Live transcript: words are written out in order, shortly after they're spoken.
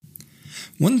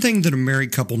One thing that a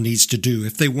married couple needs to do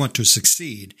if they want to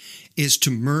succeed is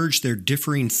to merge their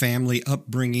differing family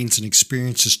upbringings and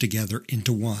experiences together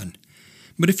into one.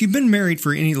 But if you've been married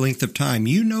for any length of time,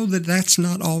 you know that that's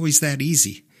not always that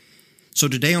easy. So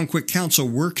today on Quick Counsel,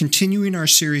 we're continuing our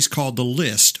series called The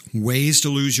List, Ways to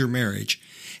Lose Your Marriage.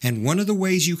 And one of the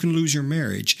ways you can lose your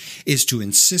marriage is to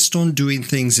insist on doing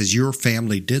things as your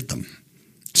family did them.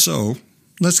 So,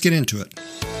 let's get into it.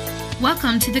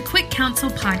 Welcome to the Quick Counsel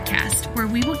podcast, where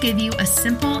we will give you a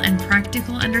simple and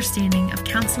practical understanding of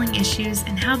counseling issues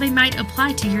and how they might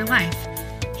apply to your life.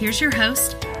 Here's your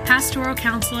host, pastoral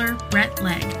counselor Bret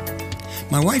Legg.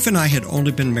 My wife and I had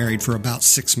only been married for about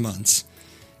 6 months.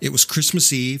 It was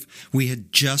Christmas Eve. We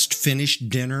had just finished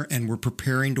dinner and were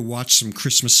preparing to watch some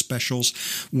Christmas specials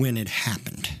when it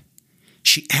happened.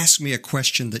 She asked me a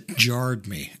question that jarred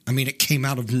me. It came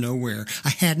out of nowhere. I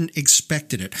hadn't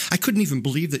expected it. I couldn't even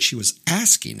believe that she was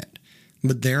asking it.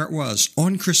 But there it was,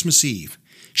 on Christmas Eve.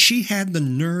 She had the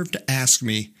nerve to ask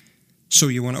me, "So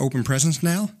you want to open presents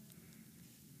now?"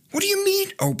 "What do you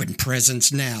mean, open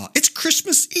presents now? It's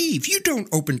Christmas Eve. You don't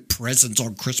open presents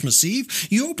on Christmas Eve.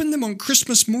 You open them on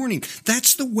Christmas morning.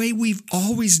 That's the way we've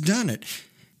always done it."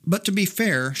 But to be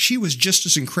fair, she was just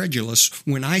as incredulous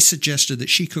when I suggested that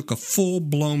she cook a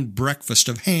full-blown breakfast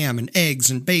of ham and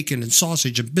eggs and bacon and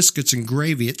sausage and biscuits and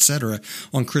gravy, etc.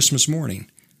 on Christmas morning.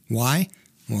 Why?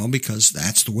 Well, because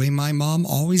that's the way my mom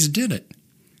always did it.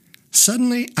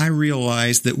 Suddenly, I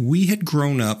realized that we had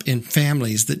grown up in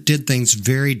families that did things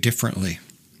very differently.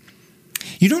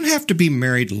 You don't have to be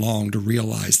married long to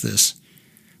realize this.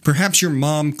 Perhaps your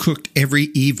mom cooked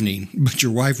every evening, but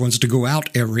your wife wants to go out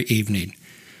every evening.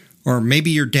 Or maybe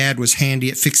your dad was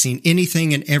handy at fixing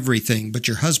anything and everything, but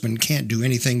your husband can't do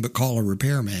anything but call a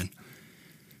repairman.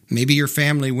 Maybe your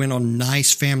family went on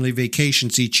nice family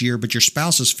vacations each year, but your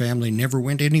spouse's family never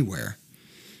went anywhere.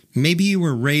 Maybe you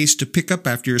were raised to pick up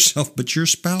after yourself, but your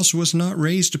spouse was not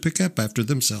raised to pick up after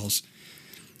themselves.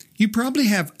 You probably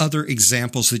have other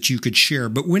examples that you could share,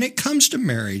 but when it comes to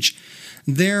marriage,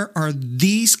 there are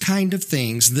these kind of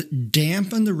things that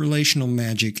dampen the relational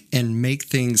magic and make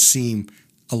things seem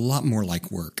a lot more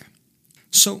like work.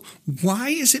 So why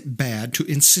is it bad to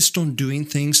insist on doing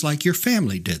things like your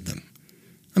family did them?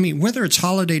 Whether it's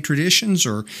holiday traditions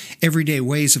or everyday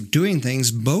ways of doing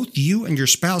things, both you and your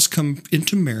spouse come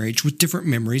into marriage with different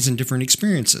memories and different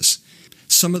experiences.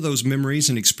 Some of those memories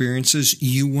and experiences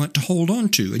you want to hold on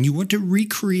to and you want to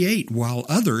recreate, while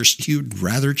others you'd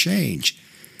rather change.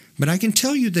 But I can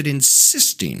tell you that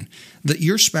insisting that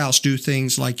your spouse do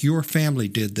things like your family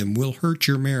did them will hurt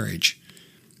your marriage.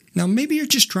 Now, maybe you're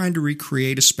just trying to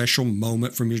recreate a special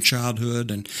moment from your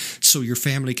childhood and so your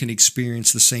family can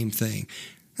experience the same thing.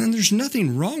 And there's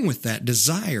nothing wrong with that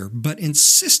desire, but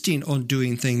insisting on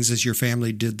doing things as your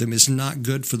family did them is not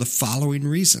good for the following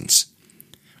reasons.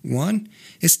 1,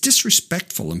 it's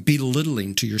disrespectful and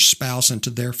belittling to your spouse and to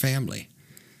their family.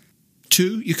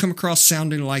 2, you come across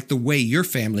sounding like the way your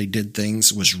family did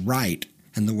things was right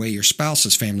and the way your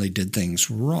spouse's family did things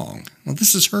were wrong. Well,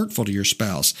 this is hurtful to your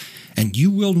spouse, and you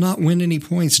will not win any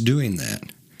points doing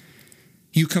that.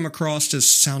 You come across as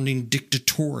sounding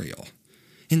dictatorial.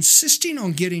 Insisting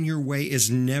on getting your way is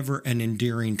never an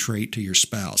endearing trait to your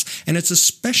spouse, and it's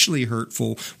especially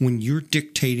hurtful when you're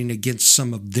dictating against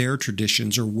some of their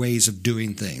traditions or ways of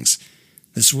doing things.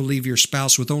 This will leave your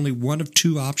spouse with only one of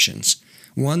 2 options.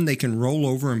 1, they can roll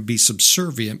over and be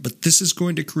subservient, but this is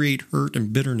going to create hurt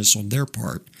and bitterness on their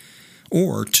part.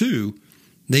 Or 2,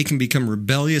 they can become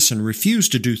rebellious and refuse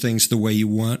to do things the way you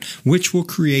want, which will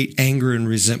create anger and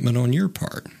resentment on your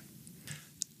part.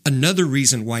 Another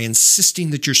reason why insisting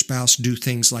that your spouse do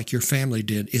things like your family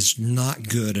did is not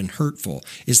good and hurtful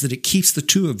is that it keeps the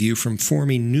 2 of you from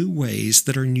forming new ways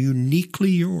that are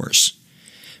uniquely yours.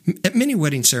 At many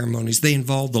wedding ceremonies, they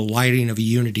involve the lighting of a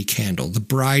unity candle. The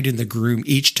bride and the groom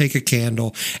each take a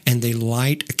candle, and they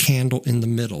light a candle in the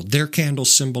middle. Their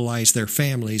candles symbolize their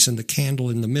families, and the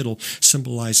candle in the middle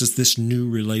symbolizes this new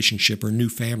relationship or new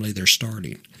family they're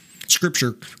starting.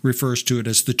 Scripture refers to it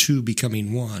as the 2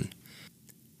 becoming one.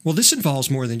 Well, this involves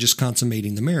more than just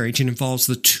consummating the marriage. It involves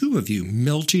the 2 of you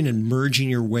melting and merging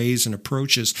your ways and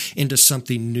approaches into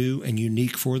something new and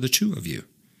unique for the 2 of you.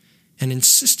 And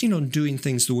insisting on doing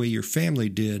things the way your family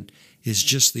did is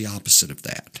just the opposite of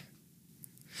that.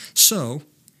 So,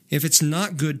 if it's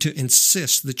not good to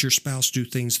insist that your spouse do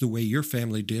things the way your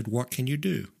family did, what can you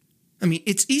do?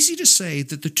 It's easy to say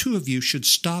that the 2 of you should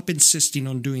stop insisting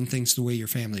on doing things the way your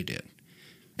family did.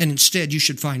 And instead, you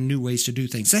should find new ways to do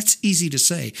things. That's easy to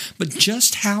say. But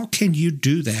just how can you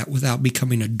do that without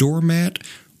becoming a doormat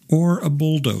or a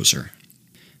bulldozer?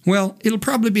 Well, it'll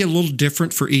probably be a little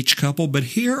different for each couple, but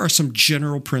here are some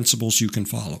general principles you can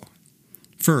follow.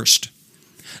 First,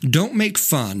 don't make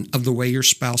fun of the way your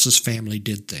spouse's family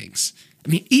did things.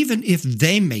 Even if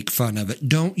they make fun of it,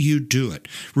 don't you do it.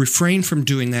 Refrain from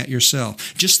doing that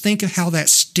yourself. Just think of how that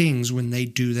stings when they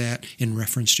do that in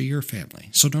reference to your family.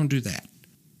 So don't do that.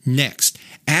 Next,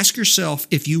 ask yourself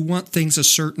if you want things a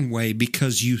certain way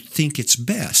because you think it's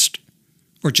best,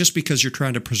 or just because you're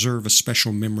trying to preserve a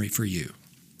special memory for you.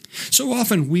 So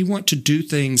often we want to do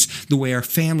things the way our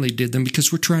family did them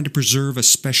because we're trying to preserve a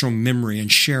special memory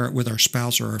and share it with our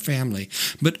spouse or our family.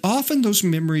 But often those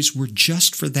memories were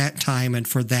just for that time and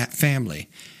for that family.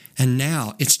 And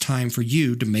now it's time for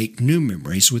you to make new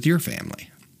memories with your family.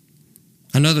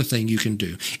 Another thing you can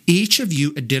do, each of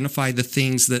you identify the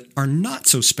things that are not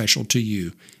so special to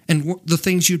you and the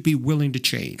things you'd be willing to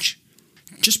change.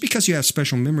 Just because you have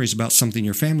special memories about something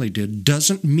your family did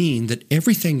doesn't mean that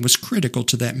everything was critical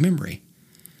to that memory.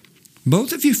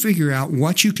 Both of you figure out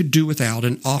what you could do without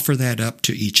and offer that up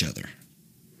to each other.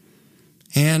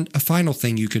 And a final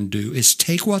thing you can do is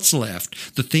take what's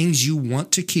left, the things you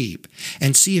want to keep,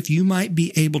 and see if you might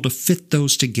be able to fit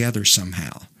those together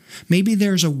somehow. Maybe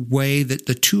there's a way that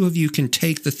the two of you can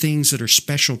take the things that are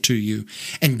special to you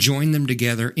and join them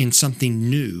together in something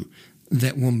new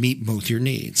that will meet both your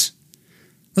needs.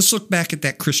 Let's look back at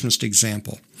that Christmas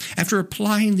example. After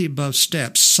applying the above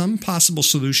steps, some possible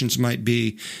solutions might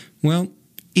be,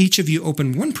 each of you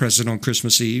open one present on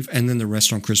Christmas Eve and then the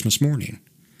rest on Christmas morning.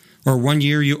 Or one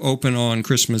year you open on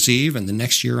Christmas Eve and the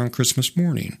next year on Christmas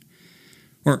morning.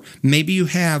 Or maybe you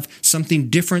have something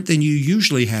different than you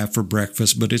usually have for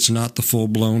breakfast, but it's not the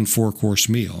full-blown 4-course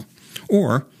meal.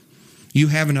 Or you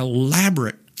have an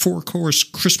elaborate 4-course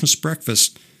Christmas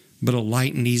breakfast, but a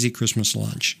light and easy Christmas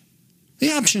lunch.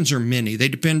 The options are many. They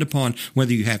depend upon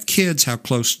whether you have kids, how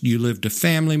close you live to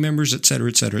family members, etc.,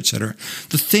 etc., etc.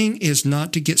 The thing is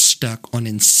not to get stuck on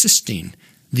insisting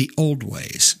the old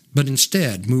ways, but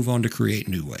instead move on to create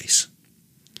new ways.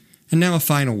 And now a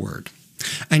final word.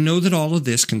 I know that all of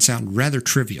this can sound rather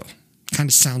trivial, kind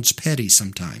of sounds petty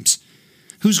sometimes.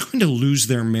 Who's going to lose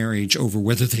their marriage over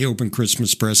whether they open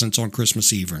Christmas presents on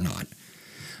Christmas Eve or not?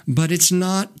 But it's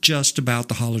not just about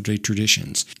the holiday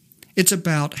traditions. It's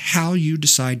about how you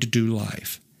decide to do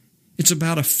life. It's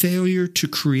about a failure to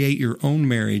create your own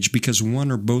marriage because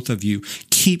one or both of you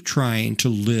keep trying to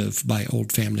live by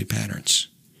old family patterns.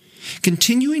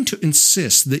 Continuing to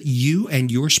insist that you and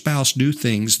your spouse do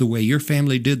things the way your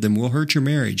family did them will hurt your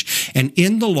marriage, and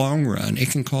in the long run,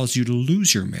 it can cause you to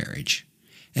lose your marriage.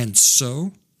 And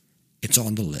so, it's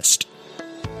on the list.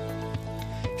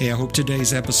 Hey, I hope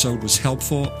today's episode was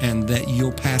helpful and that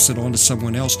you'll pass it on to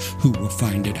someone else who will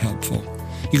find it helpful.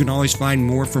 You can always find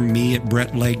more from me at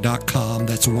bretlegg.com.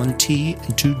 That's 1 T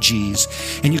and 2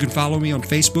 G's. And you can follow me on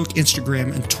Facebook,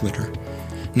 Instagram, and Twitter.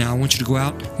 Now, I want you to go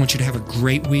out. I want you to have a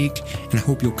great week, and I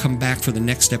hope you'll come back for the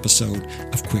next episode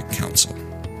of Quick Counsel.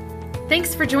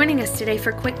 Thanks for joining us today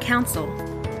for Quick Counsel.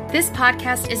 This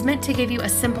podcast is meant to give you a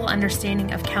simple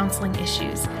understanding of counseling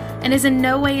issues and is in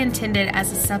no way intended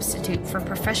as a substitute for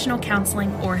professional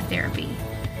counseling or therapy.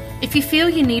 If you feel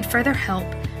you need further help,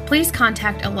 please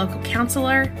contact a local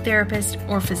counselor, therapist,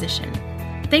 or physician.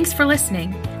 Thanks for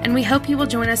listening, and we hope you will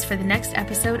join us for the next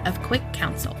episode of Quick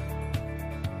Counsel.